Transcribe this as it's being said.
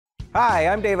Hi,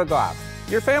 I'm David Gough.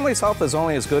 Your family's health is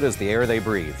only as good as the air they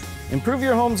breathe. Improve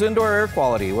your home's indoor air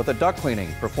quality with a duct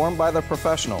cleaning performed by the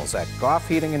professionals at Gough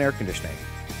Heating and Air Conditioning.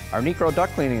 Our Necro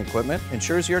duct cleaning equipment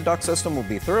ensures your duct system will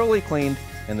be thoroughly cleaned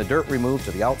and the dirt removed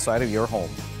to the outside of your home.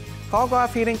 Call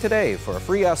Gough Heating today for a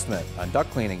free estimate on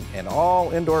duct cleaning and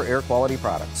all indoor air quality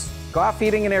products. Gough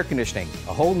Heating and Air Conditioning,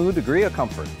 a whole new degree of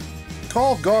comfort.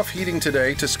 Call Gough Heating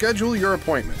today to schedule your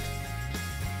appointment.